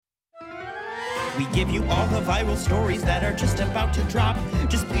We give you all the viral stories that are just about to drop.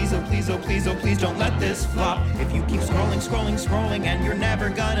 Just please, oh please, oh please, oh please don't let this flop. If you keep scrolling and you're never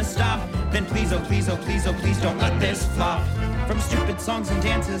gonna stop, then please, oh please, oh please, oh please don't let this flop. From stupid songs and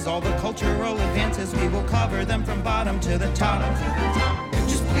dances, all the cultural advances, we will cover them from bottom to the top.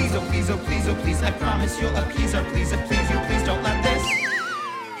 Just please, oh please, oh please, oh please, I promise you'll appease our please, and please, you please don't let this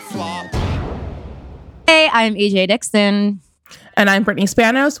flop. Hey, I'm EJ Dixon. And I'm Brittany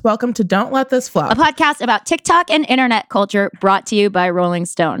Spanos. Welcome to Don't Let This Flop, A podcast about TikTok and internet culture brought to you by Rolling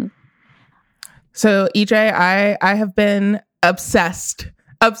Stone. So, EJ, I have been obsessed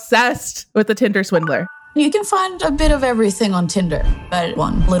with the Tinder Swindler. You can find a bit of everything on Tinder, but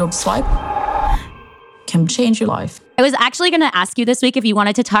one little swipe can change your life. I was actually going to ask you this week if you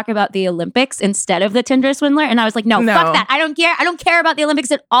wanted to talk about the Olympics instead of the Tinder Swindler. And I was like, no, fuck that. I don't care. I don't care about the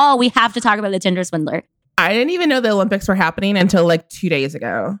Olympics at all. We have to talk about the Tinder Swindler. I didn't even know the Olympics were happening until like 2 days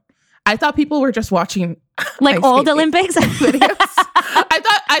ago. I thought people were just watching like old Olympics videos. I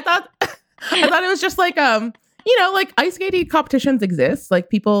thought it was just like like ice skating competitions exist.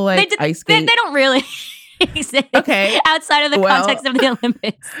 Like people like ice skate. They don't really exist. Okay, outside of the context of the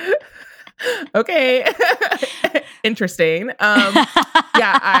Olympics. Okay, interesting.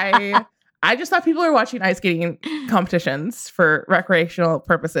 I just thought people were watching ice skating competitions for recreational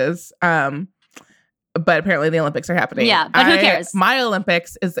purposes. But apparently the Olympics are happening. Yeah, but who cares? My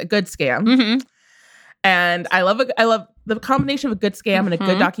Olympics is a good scam. Mm-hmm. And I love the combination of a good scam and a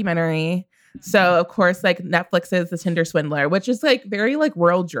good documentary. So, of course, like Netflix's The Tinder Swindler, which is like very like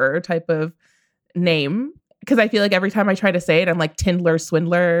Rural Juror type of name. Because I feel like every time I try to say it, I'm like Tinder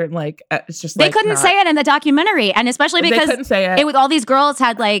Swindler. And like, it's just they couldn't say it in the documentary. And especially because they couldn't say it. With all these girls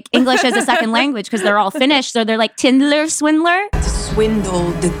had like English as a second language because they're all Finnish. So they're like Tinder Swindler. Swindle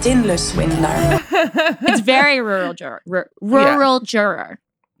the Tinder Swindler. It's very rural juror. Juror.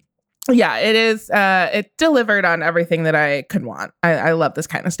 Yeah, it is. It delivered on everything that I could want. I love this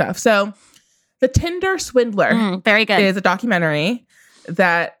kind of stuff. So The Tinder Swindler very good. is a documentary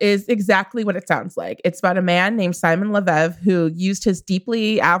that is exactly what it sounds like. It's about a man named Simon Levev who used his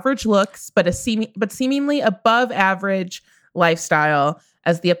deeply average looks, but seemingly above average lifestyle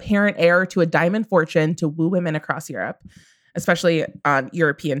as the apparent heir to a diamond fortune to woo women across Europe, especially on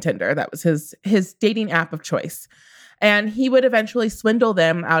European Tinder. That was his dating app of choice. And he would eventually swindle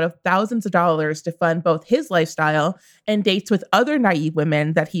them out of thousands of dollars to fund both his lifestyle and dates with other naive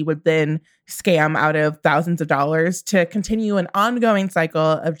women that he would then scam out of thousands of dollars to continue an ongoing cycle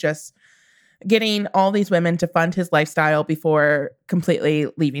of just getting all these women to fund his lifestyle before completely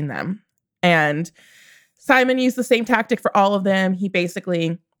leaving them. And Simon used the same tactic for all of them. He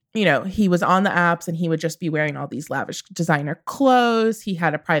basically, he was on the apps and he would just be wearing all these lavish designer clothes. He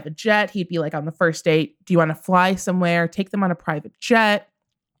had a private jet. He'd be like on the first date, do you want to fly somewhere? Take them on a private jet.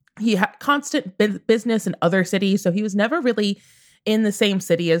 He had constant business in other cities. So he was never really in the same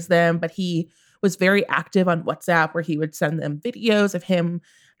city as them, but he was very active on WhatsApp where he would send them videos of him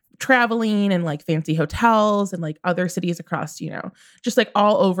traveling and like fancy hotels and like other cities across, just like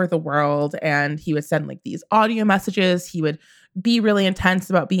all over the world. And he would send like these audio messages. He would be really intense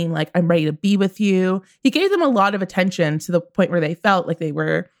about being like, I'm ready to be with you. He gave them a lot of attention to the point where they felt like they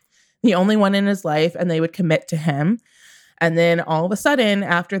were the only one in his life and they would commit to him. And then all of a sudden,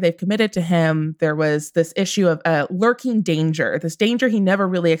 after they've committed to him, there was this issue of a lurking danger, this danger he never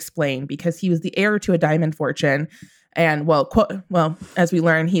really explained because he was the heir to a diamond fortune. And as we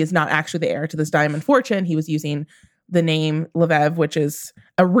learn, he is not actually the heir to this diamond fortune. He was using the name Levev, which is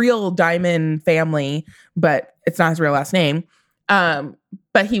a real diamond family, but it's not his real last name.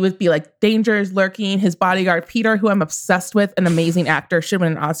 But he would be like, dangers lurking. His bodyguard, Peter, who I'm obsessed with, an amazing actor, should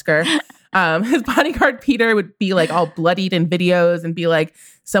win an Oscar. His bodyguard, Peter, would be like all bloodied in videos and be like,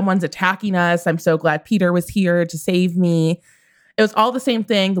 someone's attacking us. I'm so glad Peter was here to save me. It was all the same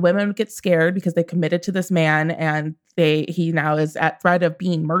thing. The women would get scared because they committed to this man and he now is at threat of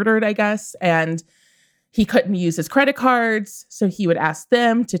being murdered, I guess. And he couldn't use his credit cards. So he would ask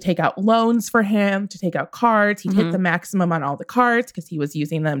them to take out loans for him, to take out cards. He'd hit the maximum on all the cards because he was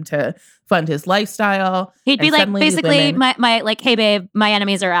using them to fund his lifestyle. He'd be like, basically, my like, hey, babe, my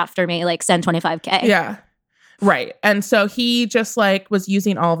enemies are after me. Like, send $25,000. Yeah. Right. And so he just like was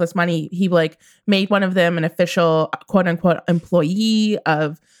using all this money. He like made one of them an official quote unquote employee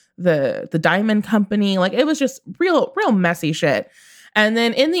of the diamond company. Like it was just real messy shit. And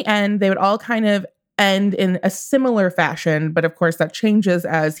then in the end, they would all kind of end in a similar fashion. But of course, that changes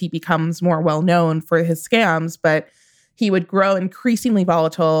as he becomes more well known for his scams. But he would grow increasingly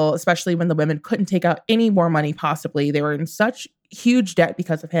volatile, especially when the women couldn't take out any more money possibly. They were in such huge debt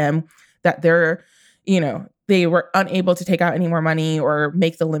because of him that they were unable to take out any more money or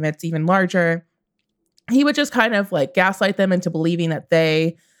make the limits even larger. he would just kind of like gaslight them into believing that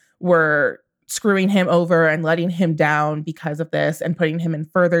they were screwing him over and letting him down because of this and putting him in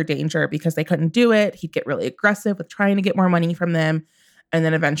further danger because they couldn't do it. He'd get really aggressive with trying to get more money from them and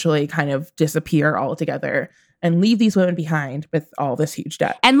then eventually kind of disappear altogether and leave these women behind with all this huge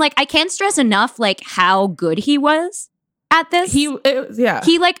debt. And like, I can't stress enough, like how good he was at this. He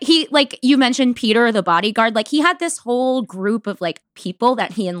you mentioned Peter, the bodyguard, like he had this whole group of like people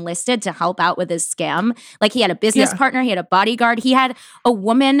that he enlisted to help out with his scam. Like he had a business partner, he had a bodyguard, he had a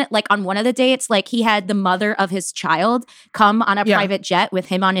woman, like on one of the dates, like he had the mother of his child come on a private jet with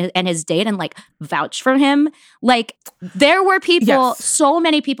him on his date and like vouch for him. Like there were people, so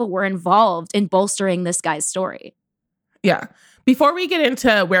many people were involved in bolstering this guy's story. Yeah. Before we get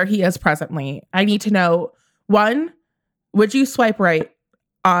into where he is presently, I need to know, one, would you swipe right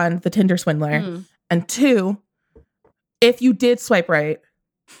on the Tinder swindler? And two, if you did swipe right,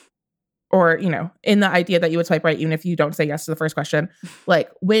 or, you know, in the idea that you would swipe right, even if you don't say yes to the first question, like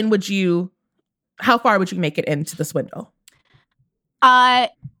how far would you make it into the swindle? Per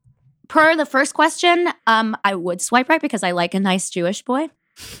the first question, I would swipe right because I like a nice Jewish boy.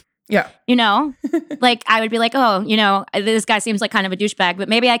 Yeah. You know, like I would be like, oh, you know, this guy seems like kind of a douchebag, but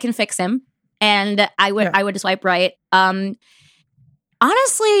maybe I can fix him. And I would swipe right. Honestly,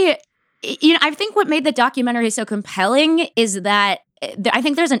 you know, I think what made the documentary so compelling is that I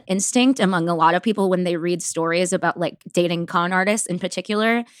think there's an instinct among a lot of people when they read stories about like dating con artists in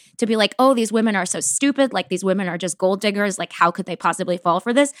particular to be like, oh, these women are so stupid. Like these women are just gold diggers. Like how could they possibly fall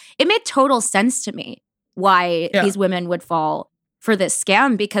for this? It made total sense to me why these women would fall for this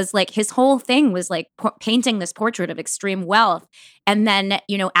scam, because like his whole thing was like painting this portrait of extreme wealth. And then,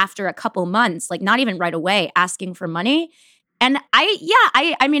 you know, after a couple months, like not even right away, asking for money. And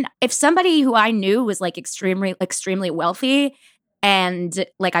I mean, if somebody who I knew was like extremely wealthy and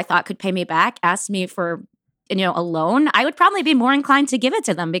like I thought could pay me back, asked me for, you know, a loan, I would probably be more inclined to give it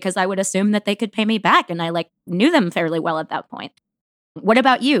to them because I would assume that they could pay me back. And I like knew them fairly well at that point. What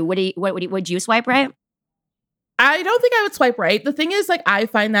about you? Would you swipe right? I don't think I would swipe right. The thing is, like, I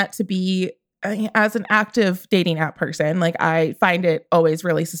find that to be, as an active dating app person, like, I find it always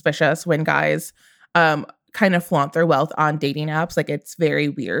really suspicious when guys kind of flaunt their wealth on dating apps. Like, it's very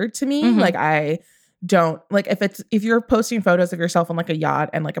weird to me. Like, I don't, like, if you're posting photos of yourself on, like, a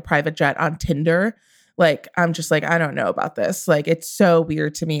yacht and, like, a private jet on Tinder, like, I'm just like, I don't know about this. Like, it's so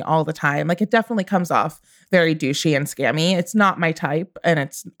weird to me all the time. Like, it definitely comes off very douchey and scammy. It's not my type. And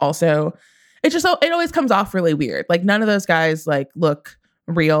it's also... it always comes off really weird. Like none of those guys like look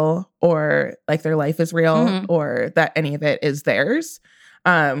real or like their life is real or that any of it is theirs.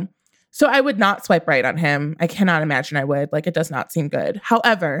 So I would not swipe right on him. I cannot imagine I would. Like it does not seem good.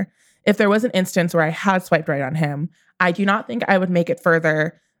 However, if there was an instance where I had swiped right on him, I do not think I would make it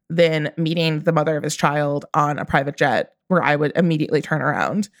further than meeting the mother of his child on a private jet where I would immediately turn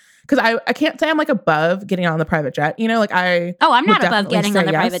around. Because I can't say I'm like above getting on the private jet. You know, like I'm not above getting on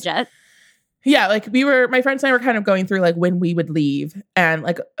the private jet. Yeah, like my friends and I were kind of going through like when we would leave. And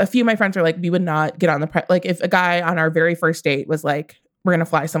like a few of my friends were like, we would not get on like if a guy on our very first date was like, we're going to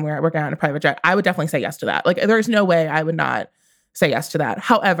fly somewhere, we're going on a private jet, I would definitely say yes to that. Like there's no way I would not say yes to that.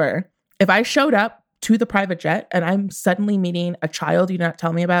 However, if I showed up to the private jet and I'm suddenly meeting a child you did not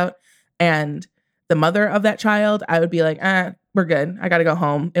tell me about and the mother of that child, I would be like, we're good. I got to go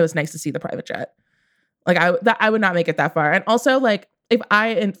home. It was nice to see the private jet. Like I would not make it that far. And also like, if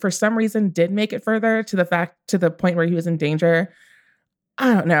I, for some reason, did make it further to the point where he was in danger,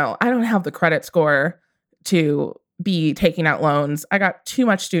 I don't know. I don't have the credit score to be taking out loans. I got too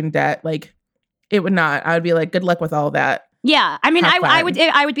much student debt. Like, it would not. I would be like, good luck with all that. Yeah, I mean,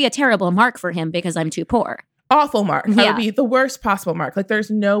 I would be a terrible mark for him because I'm too poor. Awful mark. I would be the worst possible mark. Like,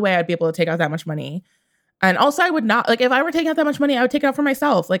 there's no way I'd be able to take out that much money. And also, I would not. Like, if I were taking out that much money, I would take it out for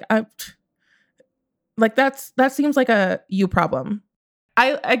myself. Like, that seems like a you problem.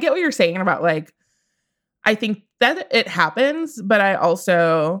 I get what you're saying about like, I think that it happens, but I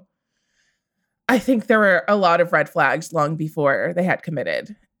think there were a lot of red flags long before they had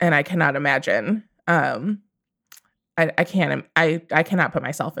committed. And I cannot imagine, I cannot put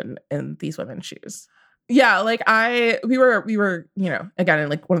myself in these women's shoes. Yeah. Like we were, you know, again, in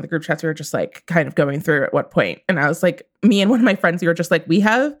like one of the group chats, we were just like kind of going through at what point. And I was like, me and one of my friends, we were just like, we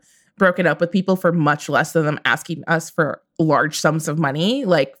have broken up with people for much less than them asking us for large sums of money,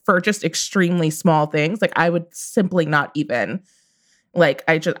 like for just extremely small things. Like I would simply not even like,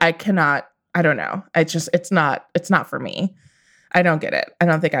 I don't know. It's not for me. I don't get it. I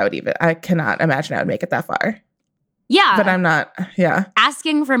don't think I cannot imagine I would make it that far. Yeah. But I'm not,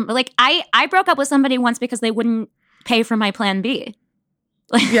 asking for, like, I broke up with somebody once because they wouldn't pay for my plan B.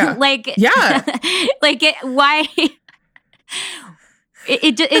 Yeah. like, yeah. like why?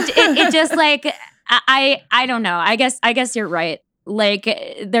 It just like I don't know. I guess you're right. Like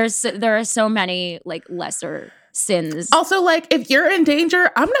there are so many like lesser sins. Also, like, if you're in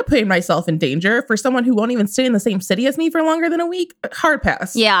danger, I'm not putting myself in danger for someone who won't even stay in the same city as me for longer than a week. Hard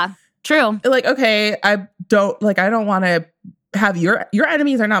pass. Yeah, true. Like, okay, I don't want to have your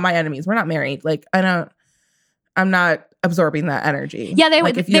enemies are not my enemies. We're not married. Like, I'm not absorbing that energy. Yeah, they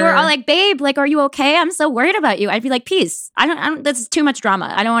like, were all like, babe, like, are you okay? I'm so worried about you. I'd be like, peace. I don't that's too much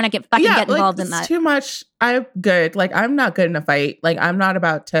drama. I don't want to get involved in that. Too much. I'm good. Like, I'm not good in a fight. Like, I'm not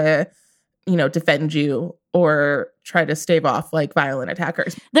about to, defend you or try to stave off like violent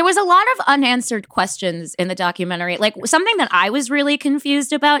attackers. There was a lot of unanswered questions in the documentary. Like something that I was really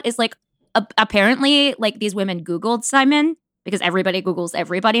confused about is like apparently like these women Googled Simon because everybody Googles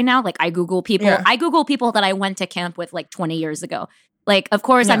everybody now. Like I Google people. Yeah. I Google people that I went to camp with like 20 years ago. Like, of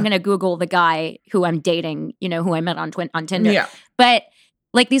course, I'm going to Google the guy who I'm dating, who I met on Tinder. Yeah. But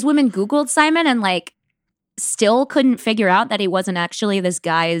like these women Googled Simon and like still couldn't figure out that he wasn't actually this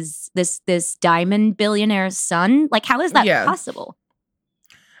guy's this diamond billionaire's son. Like, how is that possible?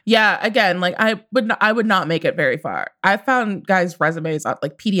 Yeah, again, like I would not make it very far. I found guys' resumes,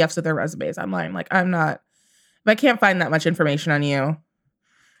 like PDFs of their resumes online. Like, if I can't find that much information on you,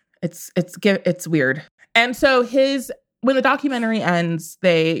 it's weird. And so when the documentary ends,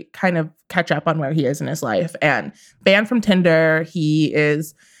 they kind of catch up on where he is in his life. And banned from Tinder, he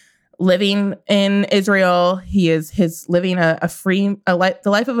is living in Israel. He is living the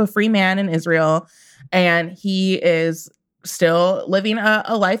life of a free man in Israel, and he is still living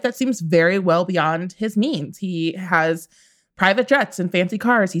a life that seems very well beyond his means. He has private jets and fancy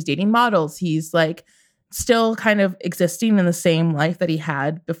cars. He's dating models. He's like still kind of existing in the same life that he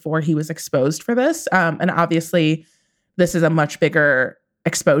had before he was exposed for this. And obviously, this is a much bigger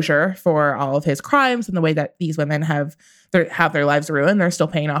exposure for all of his crimes and the way that these women have their lives ruined. They're still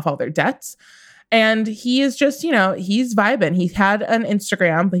paying off all their debts. And he is just, he's vibing. He had an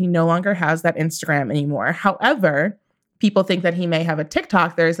Instagram, but he no longer has that Instagram anymore. However, people think that he may have a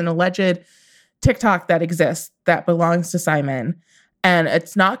TikTok. There's an alleged TikTok that exists that belongs to Simon. And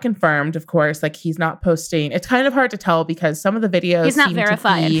it's not confirmed, of course. Like, he's not posting. It's kind of hard to tell because some of the videos he's not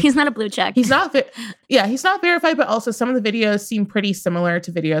verified. He's not a blue check. He's not he's not verified, but also some of the videos seem pretty similar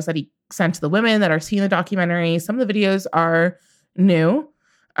to videos that he sent to the women that are seeing the documentary. Some of the videos are new.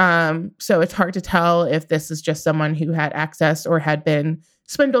 So it's hard to tell if this is just someone who had access or had been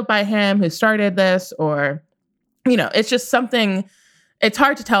swindled by him who started this, or, it's just something. It's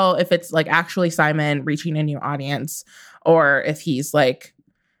hard to tell if it's like actually Simon reaching a new audience, or if he's like,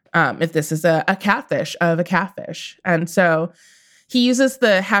 if this is a catfish of a catfish. And so he uses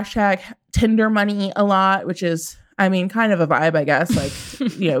the hashtag Tinder money a lot, which is, kind of a vibe, I guess. Like,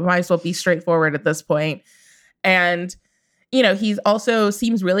 might as well be straightforward at this point. And, he's also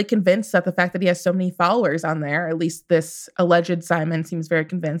seems really convinced that the fact that he has so many followers on there, at least this alleged Simon seems very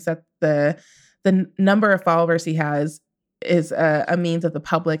convinced that the number of followers he has is a means of the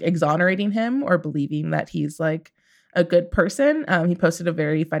public exonerating him or believing that he's like a good person. He posted a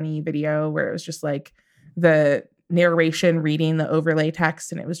very funny video where it was just like the narration reading the overlay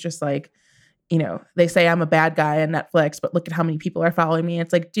text, and it was just like, they say I'm a bad guy on Netflix, but look at how many people are following me.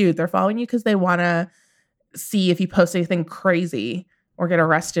 It's like, dude, they're following you because they want to see if you post anything crazy or get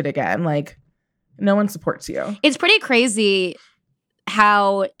arrested again. Like, no one supports you. It's pretty crazy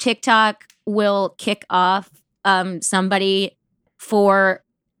how TikTok will kick off somebody for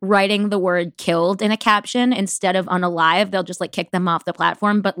writing the word killed in a caption instead of unalive. They'll just like kick them off the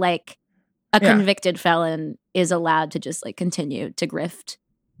platform. But like a convicted felon is allowed to just like continue to grift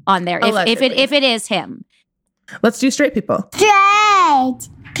on there if it is him. Let's do straight people. Straight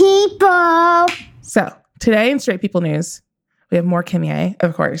people. So today in straight people news, we have more Kanye,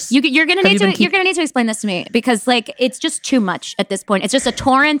 of course. You're gonna need to explain this to me because like it's just too much at this point. It's just a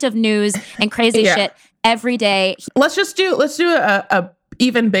torrent of news and crazy shit every day. Let's do a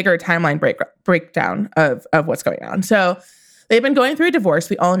even bigger timeline breakdown of what's going on. So they've been going through a divorce.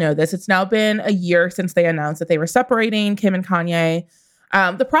 We all know this. It's now been a year since they announced that they were separating, Kim and Kanye.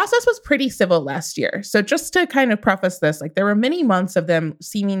 The process was pretty civil last year. So just to kind of preface this, like there were many months of them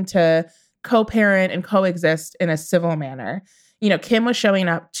seeming to co-parent and coexist in a civil manner. Kim was showing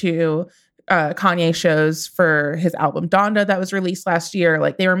up to Kanye shows for his album Donda that was released last year.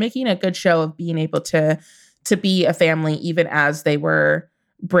 Like they were making a good show of being able to be a family even as they were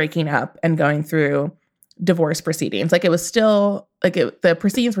breaking up and going through divorce proceedings. Like it was still the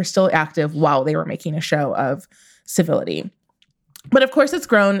proceedings were still active while they were making a show of civility. But of course, it's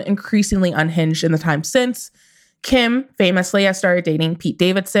grown increasingly unhinged in the time since. Kim famously has started dating Pete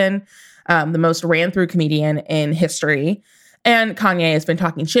Davidson, the most ran-through comedian in history. And Kanye has been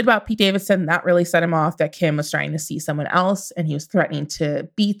talking shit about Pete Davidson. That really set him off, that Kim was trying to see someone else and he was threatening to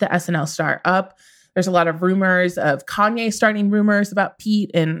beat the SNL star up. There's a lot of rumors of Kanye starting rumors about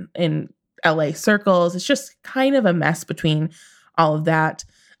Pete in LA circles. It's just kind of a mess between all of that.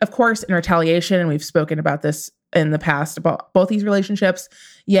 Of course, in retaliation, and we've spoken about this in the past about both these relationships,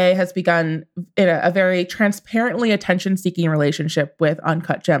 Ye has begun in a very transparently attention-seeking relationship with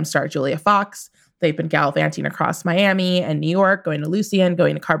Uncut Gems star Julia Fox. They've been gallivanting across Miami and New York, going to Lucien,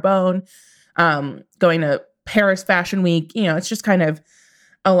 going to Carbone, going to Paris Fashion Week. You know, it's just kind of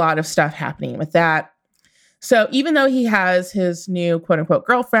a lot of stuff happening with that. So even though he has his new quote-unquote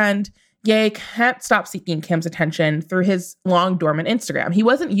girlfriend, Ye can't stop seeking Kim's attention through his long dormant Instagram. He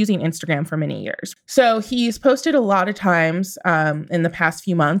wasn't using Instagram for many years. So he's posted a lot of times in the past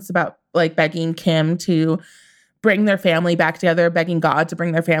few months about like begging Kim to bring their family back together, begging God to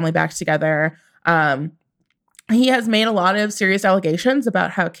bring their family back together. He has made a lot of serious allegations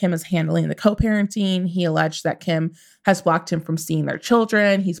about how Kim is handling the co-parenting. He alleged that Kim has blocked him from seeing their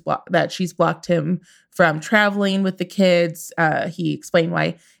children. That she's blocked him from traveling with the kids. He explained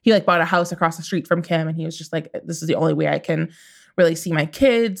why he bought a house across the street from Kim, and he was just like, "This is the only way I can really see my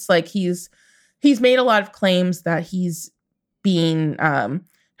kids." Like he's made a lot of claims that he's being kind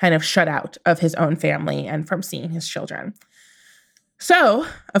of shut out of his own family and from seeing his children. So,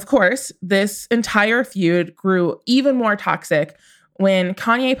 of course, this entire feud grew even more toxic when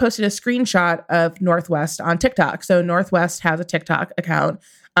Kanye posted a screenshot of Northwest on TikTok. So Northwest has a TikTok account,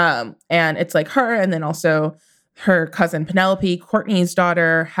 and it's like her and then also her cousin Penelope, Courtney's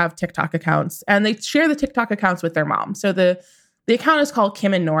daughter, have TikTok accounts, and they share the TikTok accounts with their mom. So the account is called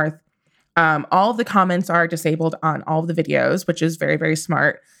Kim and North. All of the comments are disabled on all of the videos, which is very, very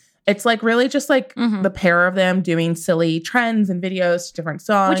smart. It's really just the pair of them doing silly trends and videos to different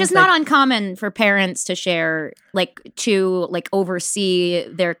songs. Which is not uncommon for parents to share, to oversee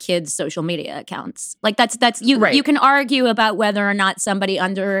their kids' social media accounts. Right. You can argue about whether or not somebody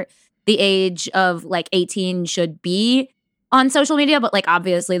under the age of 18 should be on social media, but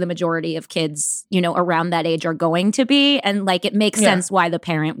obviously the majority of kids, around that age are going to be. And it makes sense why the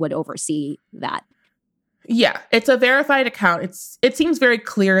parent would oversee that. Yeah, it's a verified account. It seems very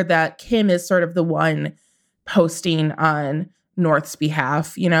clear that Kim is sort of the one posting on North's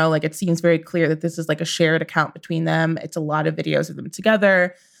behalf. It seems very clear that this is a shared account between them. It's a lot of videos of them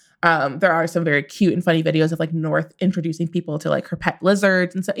together. There are some very cute and funny videos of North introducing people to her pet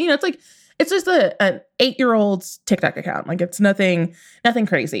lizards and so. It's just an 8-year-old's TikTok account. It's nothing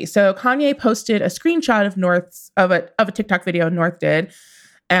crazy. So Kanye posted a screenshot of a TikTok video North did.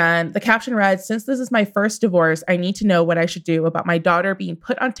 And the caption read, "Since this is my first divorce, I need to know what I should do about my daughter being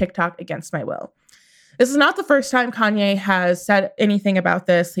put on TikTok against my will." This is not the first time Kanye has said anything about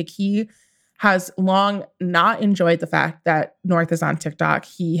this. He has long not enjoyed the fact that North is on TikTok.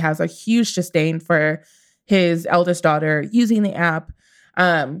 He has a huge disdain for his eldest daughter using the app.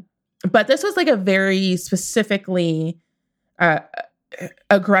 But this was a very specifically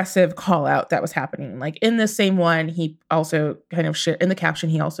aggressive call out that was happening. In the same one, he also kind of shared in the caption,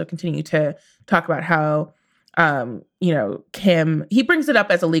 he also continued to talk about how, Kim, he brings it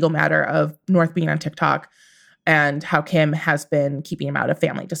up as a legal matter of North being on TikTok and how Kim has been keeping him out of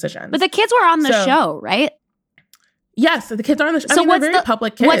family decisions. But the kids were on the show, right? Yes, the kids are on the show. So they're very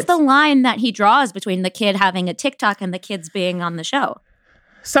public kids. What's the line that he draws between the kid having a TikTok and the kids being on the show?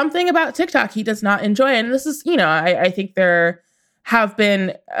 Something about TikTok he does not enjoy. And this is, I think there have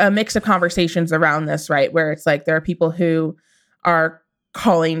been a mix of conversations around this, right? Where it's there are people who are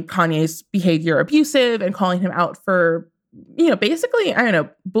calling Kanye's behavior abusive and calling him out for, basically,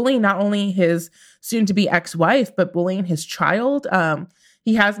 bullying not only his soon-to-be ex-wife, but bullying his child.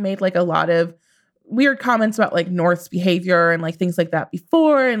 He has made a lot of weird comments about North's behavior and things like that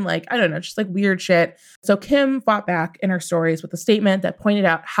before. And I don't know, just weird shit. So Kim fought back in her stories with a statement that pointed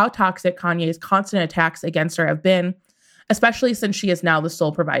out how toxic Kanye's constant attacks against her have been, especially since she is now the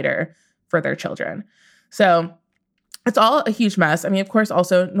sole provider for their children. So it's all a huge mess. I mean, of course,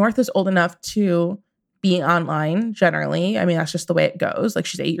 also North is old enough to be online generally. I mean, that's just the way it goes.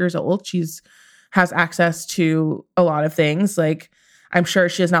 She's 8 years old. Has access to a lot of things. I'm sure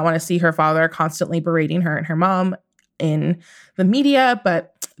she does not want to see her father constantly berating her and her mom in the media,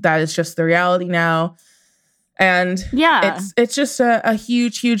 but that is just the reality now. And yeah, it's just a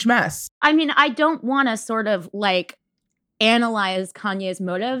huge, huge mess. I mean, I don't want to sort of analyze Kanye's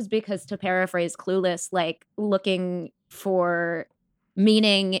motives because, to paraphrase Clueless, looking for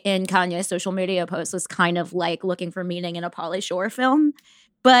meaning in Kanye's social media posts was kind of like looking for meaning in a Pauly Shore film.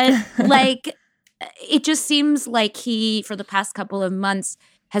 But it just seems like he, for the past couple of months,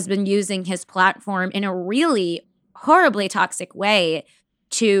 has been using his platform in a really horribly toxic way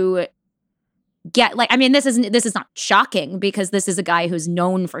to get, like, I mean, this is not shocking because this is a guy who's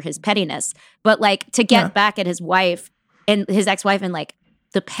known for his pettiness, but like to get back at his wife and his ex-wife in like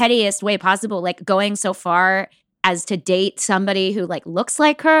the pettiest way possible, like going so far as to date somebody who like looks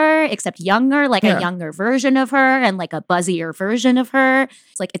like her except younger, like a younger version of her and like a buzzier version of her.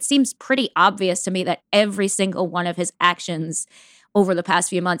 It's like, it seems pretty obvious to me that every single one of his actions over the past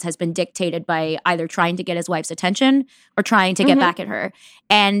few months has been dictated by either trying to get his wife's attention or trying to get back at her.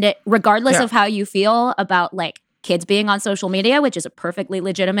 And regardless of how you feel about like kids being on social media, which is a perfectly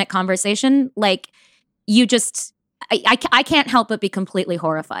legitimate conversation, like you just, I can't help but be completely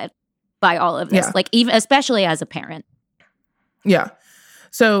horrified by all of this, like even especially as a parent. Yeah.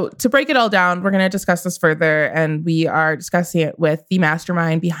 So to break it all down, we're going to discuss this further, and we are discussing it with the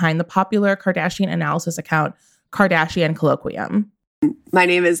mastermind behind the popular Kardashian analysis account, Kardashian Colloquium. My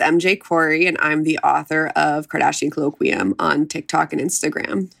name is MJ Corey, and I'm the author of Kardashian Colloquium on TikTok and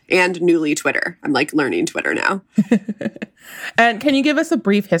Instagram, and newly Twitter. I'm like learning Twitter now. And can you give us a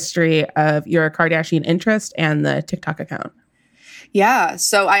brief history of your Kardashian interest and the TikTok account? Yeah,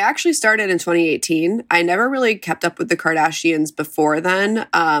 so I actually started in 2018. I never really kept up with the Kardashians before then.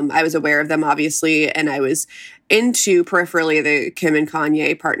 I was aware of them, obviously, and I was into peripherally the Kim and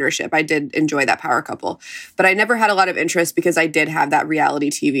Kanye partnership. I did enjoy that power couple, but I never had a lot of interest because I did have that reality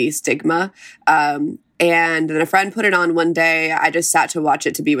TV stigma. And then a friend put it on one day. I just sat to watch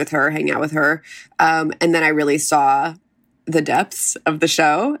it, to be with her, hang out with her. And then I really saw the depths of the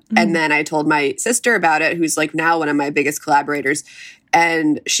show. And then I told my sister about it, who's like now one of my biggest collaborators.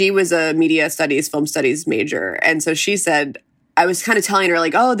 And she was a media studies, film studies major. And so she said, I was kind of telling her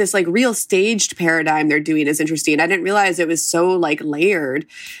like, oh, this like real staged paradigm they're doing is interesting. I didn't realize it was so like layered.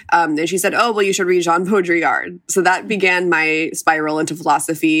 And she said, oh, well, you should read Jean Baudrillard. So that began my spiral into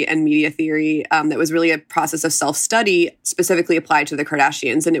philosophy and media theory. That was really a process of self-study specifically applied to the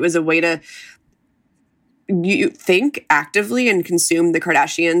Kardashians. And it was a way to you think actively and consume the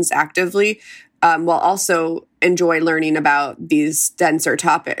Kardashians actively, while also enjoy learning about these denser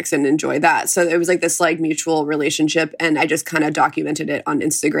topics and enjoy that. So it was like this like mutual relationship, and I just kind of documented it on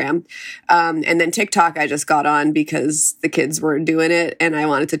Instagram. And then TikTok I just got on because the kids were doing it and I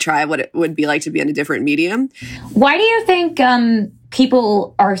wanted to try what it would be like to be in a different medium. Why do you think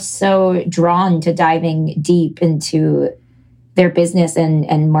people are so drawn to diving deep into their business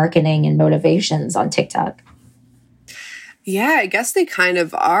and marketing and motivations on TikTok? Yeah, I guess they kind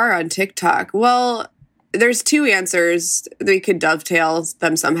of are on TikTok. Well, there's two answers. They could dovetail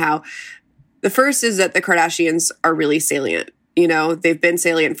them somehow. The first is that the Kardashians are really salient. You know, they've been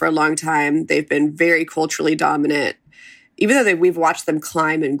salient for a long time. They've been very culturally dominant. Even though we've watched them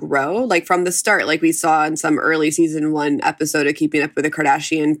climb and grow, like from the start, like we saw in some early season 1 episode of Keeping Up with the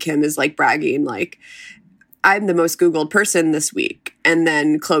Kardashian, Kim is like bragging, like, I'm the most Googled person this week. And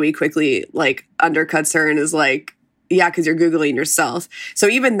then Khloe quickly like undercuts her and is like, yeah, because you're Googling yourself. So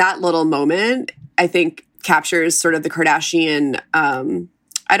even that little moment, I think, captures sort of the Kardashian,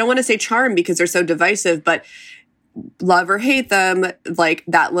 I don't want to say charm because they're so divisive, but love or hate them, like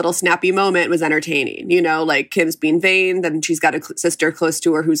that little snappy moment was entertaining. You know, like Kim's being vain, then she's got a sister close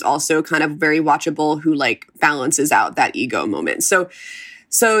to her who's also kind of very watchable, who like balances out that ego moment.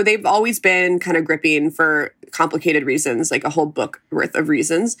 So they've always been kind of gripping for complicated reasons, like a whole book worth of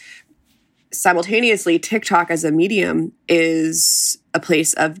reasons. Simultaneously, TikTok as a medium is a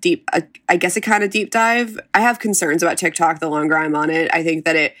place of deep, I guess a kind of deep dive. I have concerns about TikTok the longer I'm on it. I think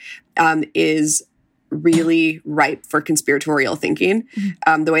that it is really ripe for conspiratorial thinking.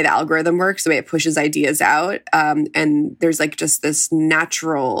 The way the algorithm works, the way it pushes ideas out. And there's like just this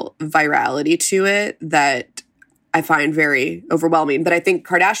natural virality to it that I find very overwhelming. But I think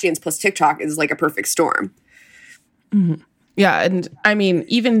Kardashians plus TikTok is like a perfect storm. Mm-hmm. Yeah. And I mean,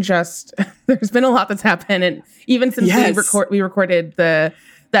 even just, there's been a lot that's happened. And even since we recorded the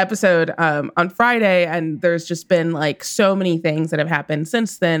episode on Friday, and there's just been like so many things that have happened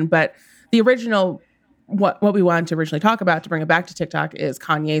since then. But the original, what we wanted to originally talk about, to bring it back to TikTok, is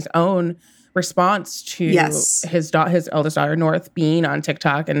Kanye's own response to his eldest daughter, North, being on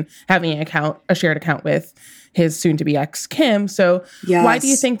TikTok and having a shared account with his soon-to-be ex, Kim. So why do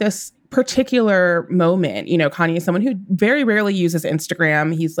you think this particular moment, you know, Kanye is someone who very rarely uses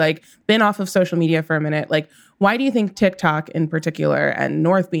Instagram. He's like been off of social media for a minute. Like, why do you think TikTok in particular, and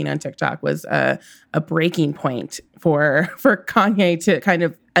North being on TikTok, was a breaking point for Kanye to kind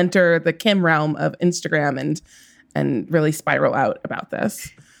of enter the Kim realm of Instagram and really spiral out about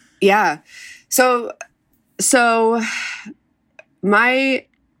this? Yeah. So my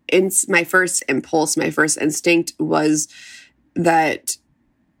my first impulse, my first instinct was that,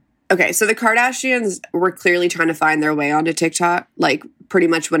 okay, so the Kardashians were clearly trying to find their way onto TikTok, like pretty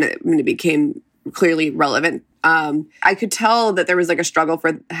much when it became clearly relevant. I could tell that there was like a struggle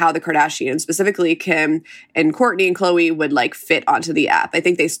for how the Kardashians, specifically Kim and Kourtney and Khloe, would like fit onto the app. I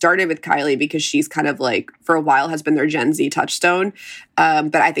think they started with Kylie because she's kind of like, for a while, has been their Gen Z touchstone.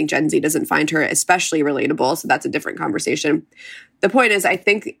 But I think Gen Z doesn't find her especially relatable. So that's a different conversation. The point is, I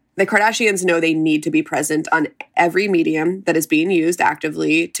think the Kardashians know they need to be present on every medium that is being used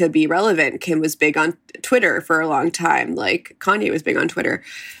actively to be relevant. Kim was big on Twitter for a long time. Like Kanye was big on Twitter.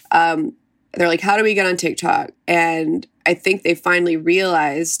 They're like, how do we get on TikTok? And I think they finally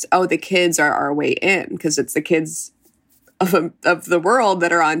realized, oh, the kids are our way in, because it's the kids of the world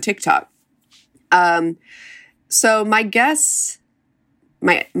that are on TikTok. So my guess,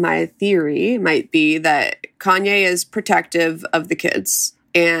 my theory might be that Kanye is protective of the kids,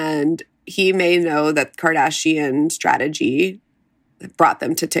 and he may know that Kardashian strategy brought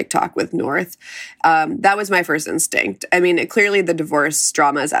them to TikTok with North. That was my first instinct. I mean, clearly the divorce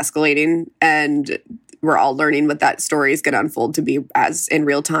drama is escalating, and we're all learning what that story is going to unfold to be as in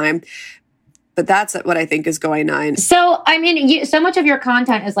real time. But that's what I think is going on. So, I mean, so much of your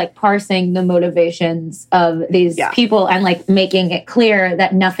content is like parsing the motivations of these people and like making it clear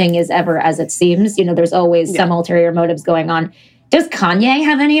that nothing is ever as it seems. You know, there's always some ulterior motives going on. Does Kanye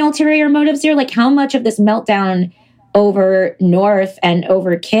have any ulterior motives here? Like, how much of this meltdown over North and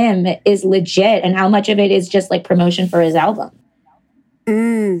over Kim is legit, and how much of it is just like promotion for his album?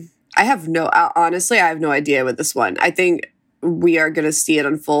 Honestly, I have no idea with this one. I think we are going to see it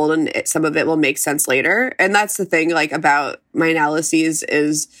unfold, and some of it will make sense later. And that's the thing, like, about my analyses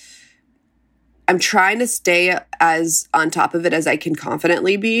is I'm trying to stay as on top of it as I can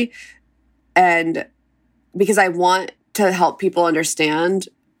confidently be. And because I want to help people understand.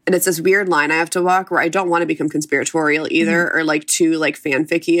 And it's this weird line I have to walk where I don't want to become conspiratorial either, or like too like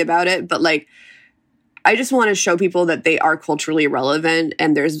fanficky about it. But like, I just want to show people that they are culturally relevant,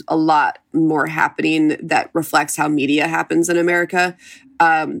 and there's a lot more happening that reflects how media happens in America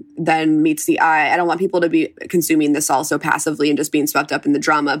than meets the eye. I don't want people to be consuming this also passively and just being swept up in the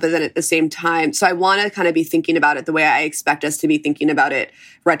drama. But then at the same time, so I want to kind of be thinking about it the way I expect us to be thinking about it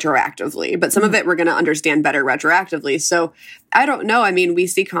retroactively. But some of it we're going to understand better retroactively. So I don't know. I mean, we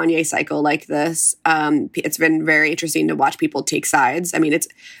see Kanye cycle like this. It's been very interesting to watch people take sides. I mean, it's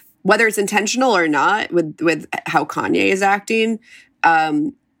whether it's intentional or not with how Kanye is acting,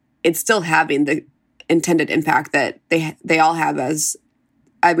 it's still having the intended impact that they all have as,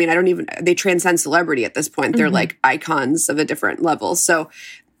 I mean, they transcend celebrity at this point. They're like icons of a different level. So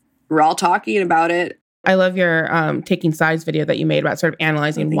we're all talking about it. I love your taking sides video that you made about sort of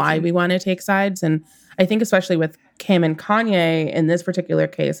analyzing why we want to take sides. And I think especially with Kim and Kanye in this particular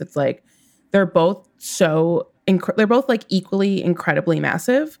case, it's like they're both they're both like equally incredibly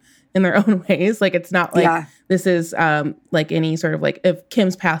massive in their own ways. Like, it's not like this is like any sort of like if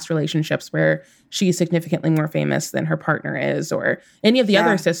Kim's past relationships where she's significantly more famous than her partner is, or any of the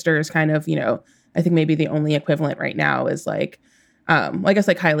other sisters kind of, you know, I think maybe the only equivalent right now is like, I guess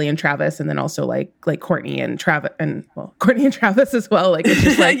like Kylie and Travis, and then also like Kourtney and Travis, and well, Kourtney and Travis as well. Like, it's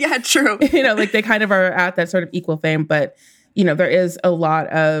just like, yeah, true. You know, like they kind of are at that sort of equal fame, but you know, there is a lot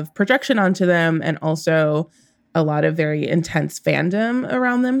of projection onto them, and also a lot of very intense fandom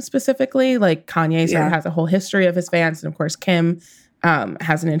around them specifically. Like Kanye sort of has a whole history of his fans. And of course, Kim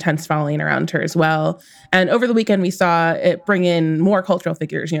has an intense following around her as well. And over the weekend, we saw it bring in more cultural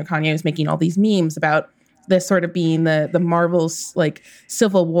figures. You know, Kanye was making all these memes about this sort of being the Marvel's like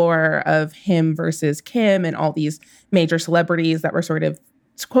civil war of him versus Kim, and all these major celebrities that were sort of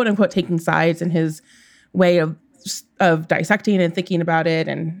quote unquote taking sides in his way of dissecting and thinking about it,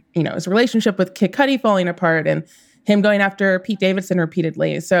 and you know, his relationship with Kid Cudi falling apart, and him going after Pete Davidson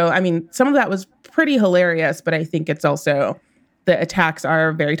repeatedly. So I mean, some of that was pretty hilarious, but I think it's also the attacks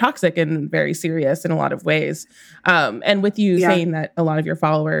are very toxic and very serious in a lot of ways. And with you saying that a lot of your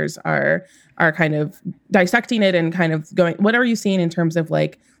followers are kind of dissecting it and kind of going, what are you seeing in terms of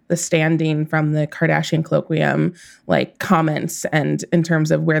like the standing from the Kardashian colloquium, like comments, and in terms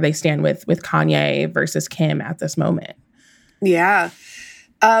of where they stand with Kanye versus Kim at this moment? Yeah.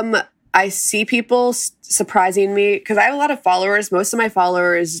 I see people surprising me because I have a lot of followers. Most of my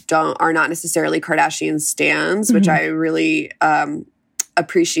followers are not necessarily Kardashian stans, which I really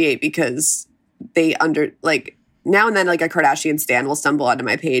appreciate, because they now and then like a Kardashian stan will stumble onto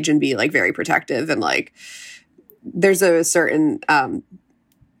my page and be like very protective, and like there's a certain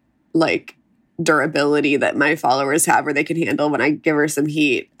like durability that my followers have where they can handle when I give her some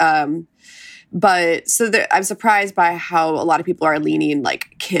heat. But I'm surprised by how a lot of people are leaning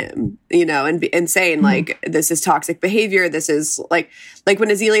like Kim, you know, and saying like, this is toxic behavior. This is like when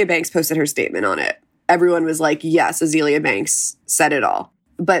Azealia Banks posted her statement on it, everyone was like, yes, Azealia Banks said it all.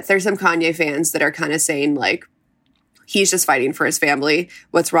 But there's some Kanye fans that are kind of saying like, he's just fighting for his family.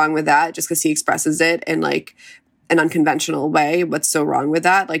 What's wrong with that? Just because he expresses it in like an unconventional way. What's so wrong with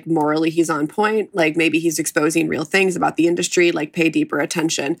that? Like morally, he's on point. Like maybe he's exposing real things about the industry, like pay deeper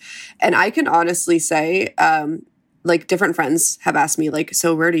attention. And I can honestly say, like different friends have asked me like,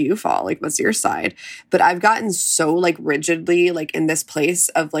 so where do you fall? Like, what's your side? But I've gotten so like rigidly like in this place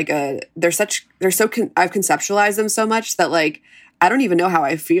of like I've conceptualized them so much that like, I don't even know how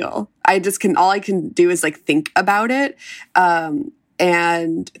I feel. All I can do is like think about it.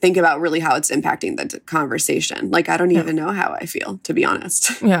 And think about really how it's impacting the conversation. Like, I don't even know how I feel, to be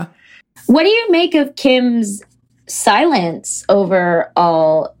honest. Yeah. What do you make of Kim's silence over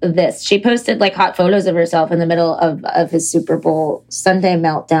all this? She posted like hot photos of herself in the middle of his Super Bowl Sunday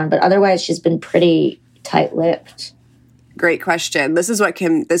meltdown, but otherwise she's been pretty tight-lipped. Great question. This is what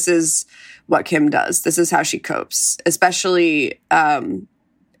Kim does. This is how she copes, especially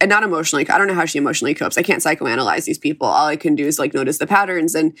and not emotionally. I don't know how she emotionally copes. I can't psychoanalyze these people. All I can do is like notice the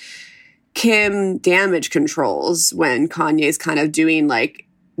patterns. And Kim damage controls when Kanye's kind of doing like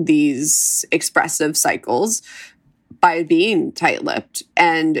these expressive cycles by being tight-lipped.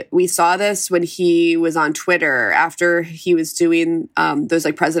 And we saw this when he was on Twitter after he was doing those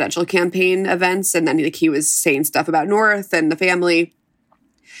like presidential campaign events. And then like he was saying stuff about North and the family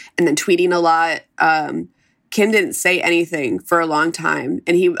and then tweeting a lot. Kim didn't say anything for a long time.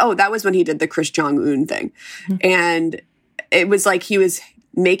 And that was when he did the Chris Jong-un thing. Mm-hmm. And it was like he was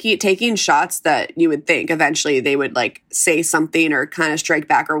taking shots that you would think eventually they would like say something or kind of strike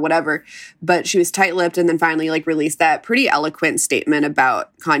back or whatever. But she was tight-lipped and then finally like released that pretty eloquent statement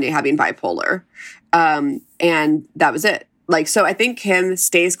about Kanye having bipolar. And that was it. Like, so I think Kim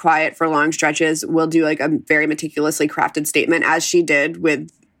stays quiet for long stretches, will do like a very meticulously crafted statement as she did with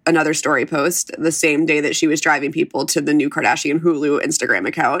another story post the same day that she was driving people to the new Kardashian Hulu Instagram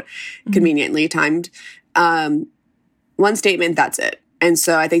account, conveniently timed. One statement, that's it. And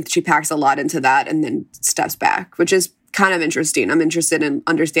so I think she packs a lot into that and then steps back, which is kind of interesting. I'm interested in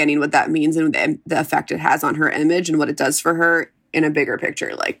understanding what that means and the effect it has on her image and what it does for her in a bigger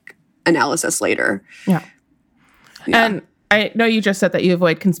picture, like analysis later. Yeah. And I know you just said that you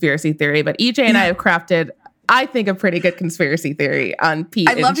avoid conspiracy theory, but EJ and I have crafted, I think, a pretty good conspiracy theory on Pete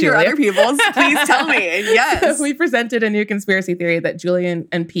and Julia. I'd love to hear other people's. Please tell me. Yes. We presented a new conspiracy theory that Julia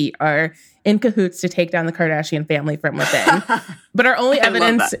and Pete are in cahoots to take down the Kardashian family from within. But our only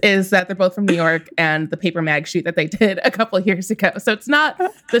evidence is that they're both from New York and the paper mag shoot that they did a couple of years ago. So it's not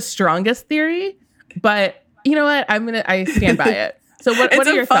the strongest theory, but you know what? I stand by it. So what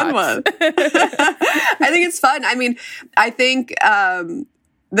are your thoughts? One. I think it's fun. I mean, I think for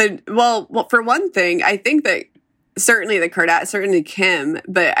one thing, I think that certainly Kim,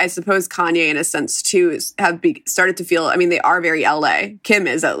 but I suppose Kanye in a sense too have started to feel, I mean, they are very LA. Kim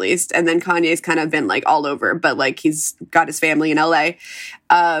is at least. And then Kanye's kind of been like all over, but like he's got his family in LA.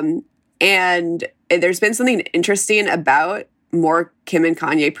 And there's been something interesting about more Kim and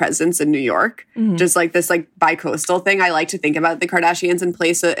Kanye presence in New York. Mm-hmm. Just like this like bi-coastal thing. I like to think about the Kardashians in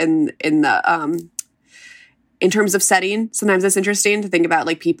place in terms of setting. Sometimes it's interesting to think about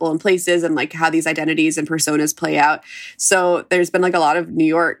like people and places and like how these identities and personas play out. So there's been like a lot of New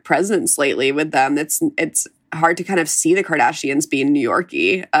York presence lately with them. It's hard to kind of see the Kardashians being New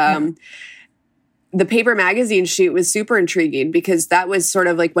Yorkie. The paper magazine shoot was super intriguing because that was sort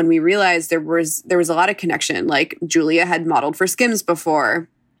of like when we realized there was a lot of connection. Like Julia had modeled for Skims before,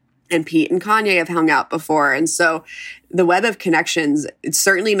 and Pete and Kanye have hung out before. And so the web of connections, it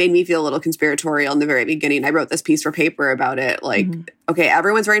certainly made me feel a little conspiratorial in the very beginning. I wrote this piece for paper about it. Like, okay,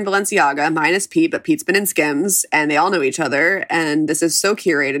 everyone's wearing Balenciaga, minus Pete, but Pete's been in Skims and they all know each other. And this is so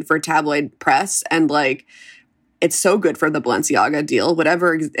curated for tabloid press. And like, it's so good for the Balenciaga deal,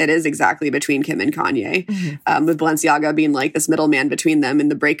 whatever it is exactly between Kim and Kanye, with Balenciaga being like this middleman between them in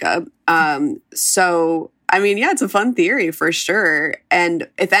the breakup. So, I mean, yeah, it's a fun theory for sure. And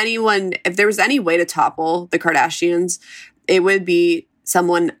if there was any way to topple the Kardashians, it would be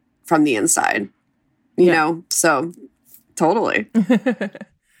someone from the inside, you know? So totally.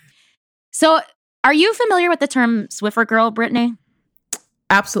 So are you familiar with the term Swiffer girl, Brittany?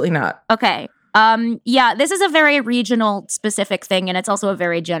 Absolutely not. Okay. Yeah, this is a very regional specific thing, and it's also a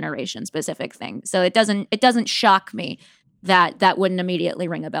very generation specific thing. So it doesn't shock me that wouldn't immediately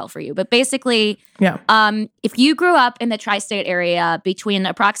ring a bell for you. But basically, if you grew up in the tri-state area between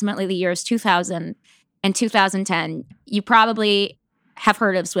approximately the years 2000 and 2010, you probably have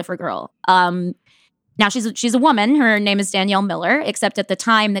heard of Swiffer Girl. Now she's a woman. Her name is Danielle Miller, except at the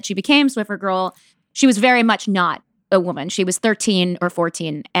time that she became Swiffer Girl, she was very much not a woman. She was 13 or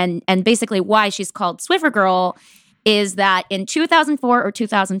 14. And basically why she's called Swiffer Girl is that in 2004 or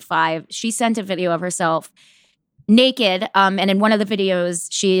 2005, she sent a video of herself naked. And in one of the videos,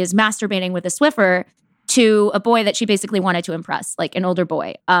 she is masturbating with a Swiffer to a boy that she basically wanted to impress, like an older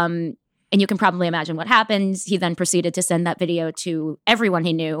boy. And you can probably imagine what happened. He then proceeded to send that video to everyone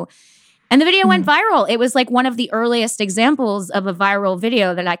he knew. And the video went viral. It was like one of the earliest examples of a viral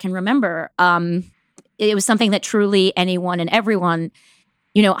video that I can remember. It was something that truly anyone and everyone,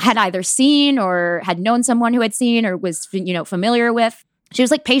 had either seen or had known someone who had seen or was, familiar with. She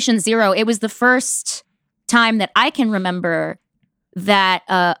was like patient zero. It was the first time that I can remember that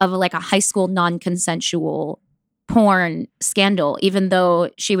of like a high school non-consensual porn scandal, even though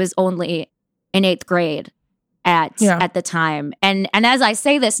she was only in 8th grade at the time. And as I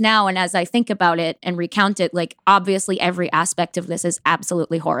say this now and as I think about it and recount it, like obviously every aspect of this is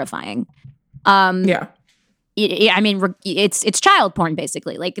absolutely horrifying. I mean, it's child porn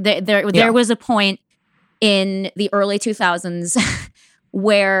basically. Like there was a point in the early 2000s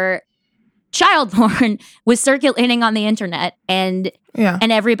where child porn was circulating on the internet and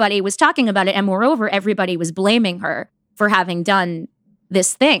everybody was talking about it. And moreover, everybody was blaming her for having done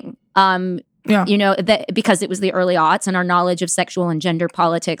this thing. Because it was the early aughts and our knowledge of sexual and gender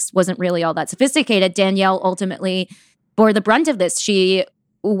politics wasn't really all that sophisticated. Danielle ultimately bore the brunt of this. She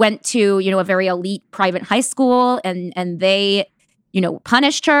went to, a very elite private high school and they,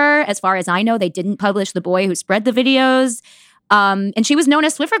 punished her. As far as I know, they didn't publish the boy who spread the videos. And she was known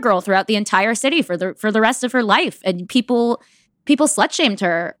as Swiffer Girl throughout the entire city for the rest of her life. And people slut shamed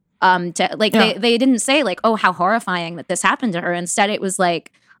her. They didn't say like, oh, how horrifying that this happened to her. Instead, it was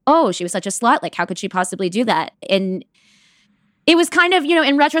like, oh, she was such a slut. Like, how could she possibly do that? And it was kind of,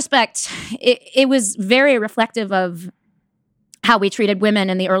 in retrospect, it was very reflective of how we treated women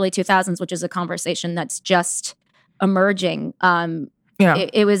in the early 2000s, which is a conversation that's just emerging.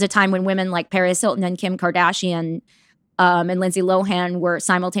 It was a time when women like Paris Hilton and Kim Kardashian and Lindsay Lohan were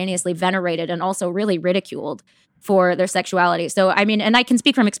simultaneously venerated and also really ridiculed for their sexuality. So, I mean, and I can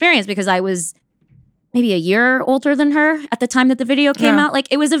speak from experience because I was maybe a year older than her at the time that the video came out. Like,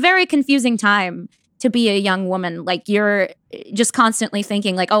 it was a very confusing time to be a young woman. Like, you're just constantly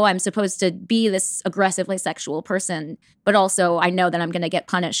thinking like, oh, I'm supposed to be this aggressively sexual person, but also I know that I'm going to get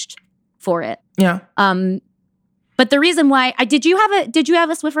punished for it. But the reason why did you have a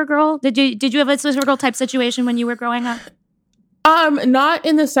Swiffer Girl? Did you have a Swiffer Girl type situation when you were growing up? Not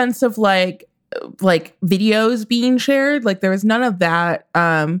in the sense of like videos being shared. Like, there was none of that.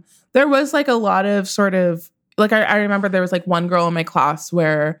 There was like a lot of sort of like I remember there was like one girl in my class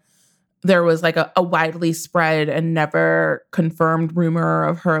where there was like a widely spread and never confirmed rumor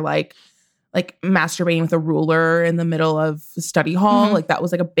of her like masturbating with a ruler in the middle of the study hall. Mm-hmm. Like, that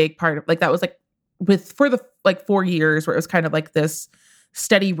was like a big part of like that was like for the 4 years where it was kind of like this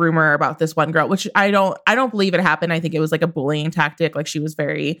steady rumor about this one girl, which I don't believe it happened. I think it was like a bullying tactic. Like, she was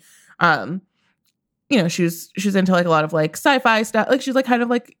very she was into like a lot of like sci-fi stuff. Like, she's like kind of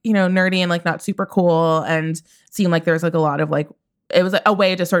like, nerdy and like not super cool, and seemed like there was like a lot of like, it was a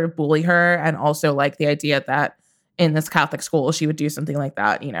way to sort of bully her. And also like the idea that in this Catholic school, she would do something like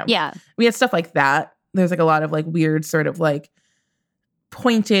that, Yeah. We had stuff like that. There's like a lot of like weird sort of like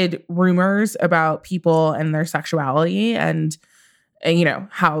pointed rumors about people and their sexuality and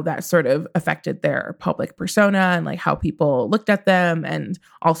how that sort of affected their public persona and like how people looked at them, and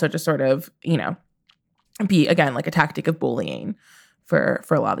also just sort of, be again like a tactic of bullying for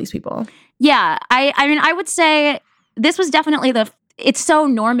a lot of these people. Yeah. I mean, I would say this was definitely it's so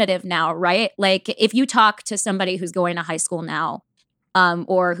normative now, right? Like, if you talk to somebody who's going to high school now,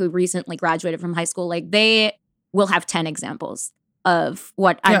 or who recently graduated from high school, like, they will have 10 examples of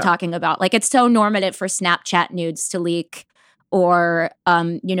what I'm talking about. Like, it's so normative for Snapchat nudes to leak, or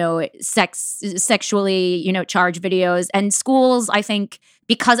sexually charged videos. And schools, I think,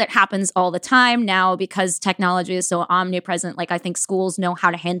 because it happens all the time now, because technology is so omnipresent, like, I think schools know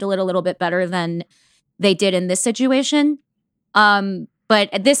how to handle it a little bit better than they did in this situation. But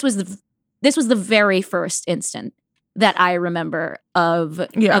this was the very first instant that I remember of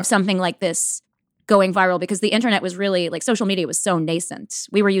something like this going viral, because the internet was really like, social media was so nascent.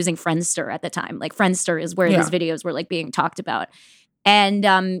 We were using Friendster at the time. Like, Friendster is where these videos were like being talked about. And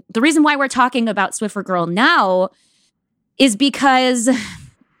the reason why we're talking about Swiffer Girl now is because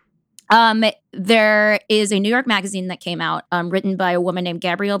there is a New York magazine that came out, written by a woman named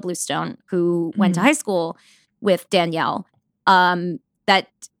Gabrielle Bluestone, who went to high school with Danielle. That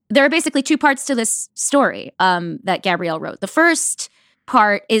there are basically two parts to this story that Gabrielle wrote. The first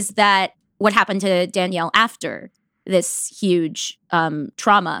part is that what happened to Danielle after this huge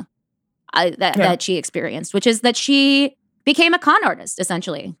trauma that she experienced, which is that she became a con artist,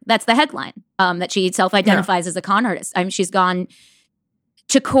 essentially. That's the headline, that she self-identifies as a con artist. I mean, she's gone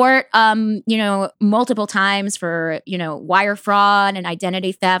to court, multiple times for, wire fraud and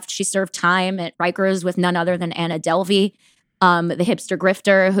identity theft. She served time at Rikers with none other than Anna Delvey, the hipster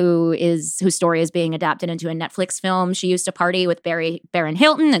grifter whose story is being adapted into a Netflix film. She used to party with Baron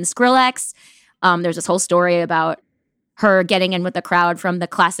Hilton and Skrillex. There's this whole story about her getting in with the crowd from the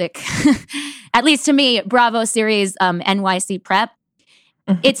classic, at least to me, Bravo series, NYC Prep.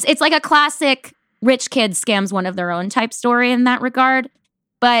 Mm-hmm. It's like a classic rich kid scams one of their own type story in that regard.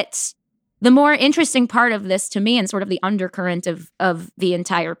 But the more interesting part of this to me, and sort of the undercurrent of the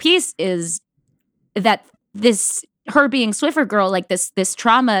entire piece, is that her being Swiffer girl, like this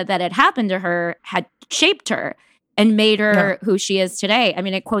trauma that had happened to her had shaped her and made her who she is today. I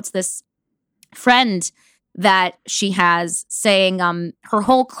mean, it quotes this friend that she has saying her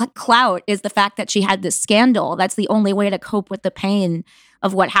whole clout is the fact that she had this scandal. That's the only way to cope with the pain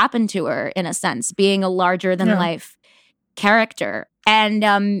of what happened to her, in a sense, being a larger than life character. And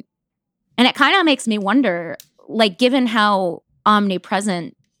it kind of makes me wonder, like, given how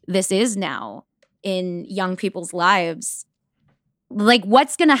omnipresent this is now in young people's lives, like,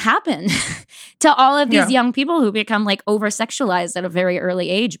 what's going to happen to all of these young people who become like over-sexualized at a very early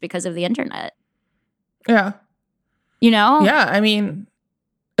age because of the internet? Yeah. Yeah, I mean,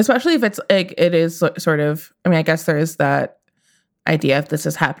 especially if it's like, it is sort of, I mean, I guess there is that idea if this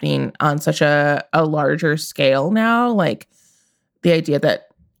is happening on such a larger scale now, like the idea that,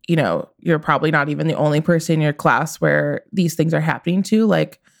 you're probably not even the only person in your class where these things are happening to,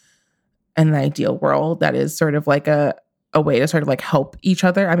 like, in an ideal world, that is sort of like a way to sort of like help each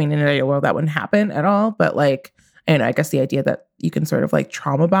other. I mean, in an ideal world, that wouldn't happen at all. But like, I guess the idea that you can sort of like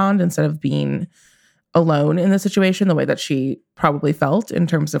trauma bond instead of being alone in the situation, the way that she probably felt in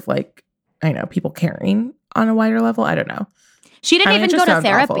terms of like, people caring on a wider level. I don't know. She didn't even go to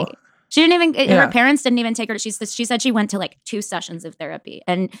therapy. Awful. She didn't even, her parents didn't even take her. She said she went to like 2 sessions of therapy.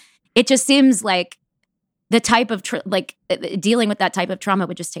 And it just seems like the type of, dealing with that type of trauma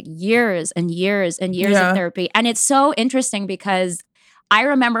would just take years and years and years of therapy. And it's so interesting because I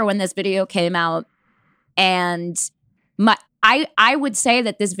remember when this video came out, and I would say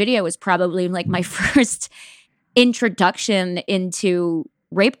that this video was probably like my first introduction into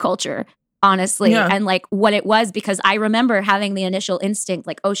rape culture, honestly, and like what it was, because I remember having the initial instinct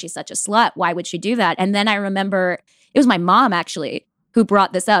like, oh, she's such a slut. Why would she do that? And then I remember it was my mom actually who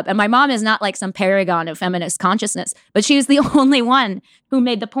brought this up. And my mom is not like some paragon of feminist consciousness, but she was the only one who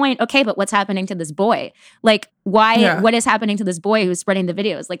made the point, okay, but what's happening to this boy? Like, what is happening to this boy who's spreading the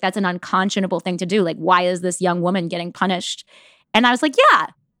videos? Like, that's an unconscionable thing to do. Like, why is this young woman getting punished? And I was like, yeah,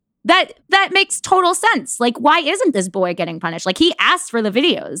 that makes total sense. Like, why isn't this boy getting punished? Like, he asked for the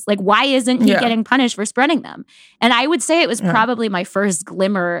videos. Like, why isn't he getting punished for spreading them? And I would say it was probably my first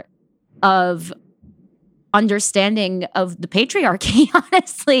glimmer of understanding of the patriarchy,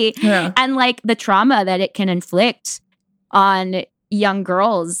 honestly, and like the trauma that it can inflict on young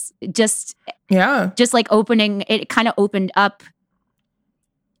girls. Just like opening, it kind of opened up.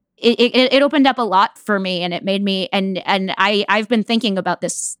 It opened up a lot for me, and it made me, and I've been thinking about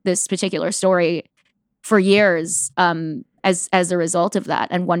this particular story for years, as a result of that,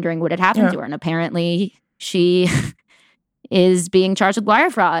 and wondering what had happened to her. And apparently, she is being charged with wire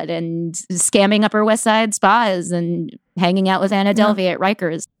fraud and scamming Upper West Side spas and hanging out with Anna Delvey at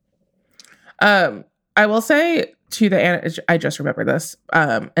Rikers. I will say to the Anna, I just remember this,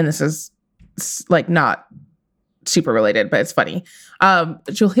 and this is like not super related, but it's funny.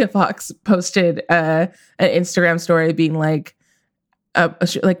 Julia Fox posted an Instagram story being like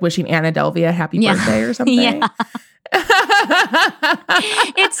wishing Anna Delvey a happy birthday or something.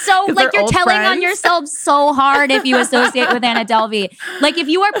 It's so like you're telling on yourself so hard if you associate with Anna Delvey. Like, if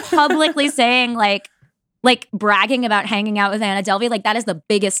you are publicly saying like bragging about hanging out with Anna Delvey, like that is the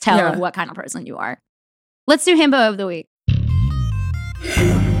biggest tell of what kind of person you are. Let's do Himbo of the Week.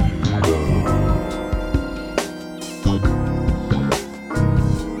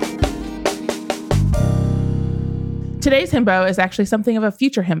 Today's himbo is actually something of a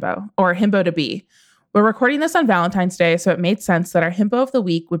future himbo, or himbo to be. We're recording this on Valentine's Day, so it made sense that our himbo of the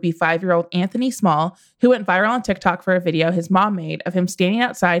week would be 5-year-old Anthony Small, who went viral on TikTok for a video his mom made of him standing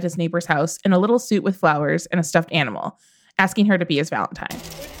outside his neighbor's house in a little suit with flowers and a stuffed animal, asking her to be his Valentine.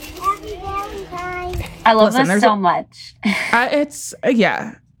 Happy Valentine. I love this so much.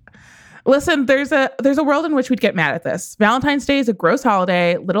 Listen, there's a world in which we'd get mad at this. Valentine's Day is a gross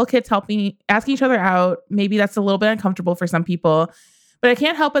holiday. Little kids asking each other out. Maybe that's a little bit uncomfortable for some people. But I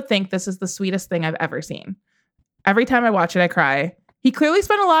can't help but think this is the sweetest thing I've ever seen. Every time I watch it, I cry. He clearly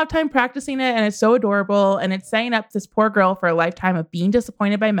spent a lot of time practicing it, and it's so adorable. And it's setting up this poor girl for a lifetime of being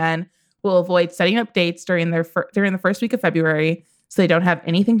disappointed by men who will avoid setting up dates during the first week of February, so they don't have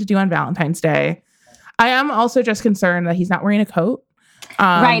anything to do on Valentine's Day. I am also just concerned that he's not wearing a coat.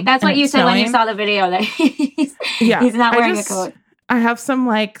 Right, that's what you said when you saw the video, that he's not wearing a coat. I have some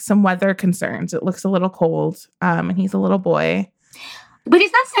weather concerns. It looks a little cold, and he's a little boy. But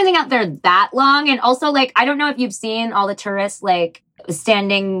he's not standing out there that long. And also, like, I don't know if you've seen all the tourists, like,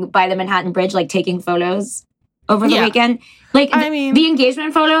 standing by the Manhattan Bridge, like, taking photos over the weekend. Like, the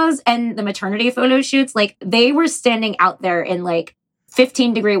engagement photos and the maternity photo shoots, like, they were standing out there in, like,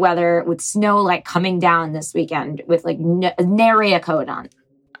 15-degree weather with snow, like, coming down this weekend with, like, nary a coat on.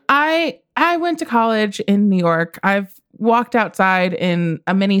 I went to college in New York. I've walked outside in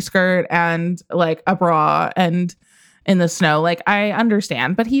a mini skirt and, like, a bra and in the snow. Like, I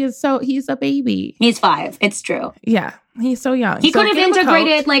understand, but he's a baby. He's 5. It's true. Yeah. He's so young. He could have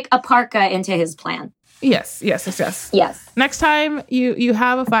integrated, like, a parka into his plan. Yes. Next time you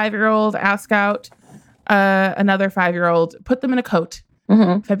have a 5-year-old, ask out another 5-year-old, put them in a coat.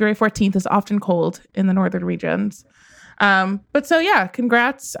 Mm-hmm. February 14th is often cold in the northern regions. But so, yeah,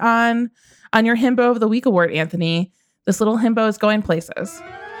 congrats on your Himbo of the Week award, Anthony. This little himbo is going places.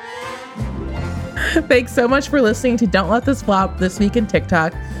 Thanks so much for listening to Don't Let This Flop This Week in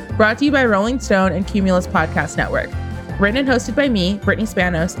TikTok, brought to you by Rolling Stone and Cumulus Podcast Network. Written and hosted by me, Brittany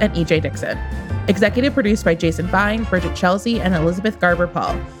Spanos, and EJ Dixon. Executive produced by Jason Vine, Bridget Chelsea, and Elizabeth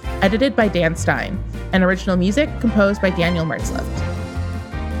Garber-Paul. Edited by Dan Stein. And original music composed by Daniel Mertzleth.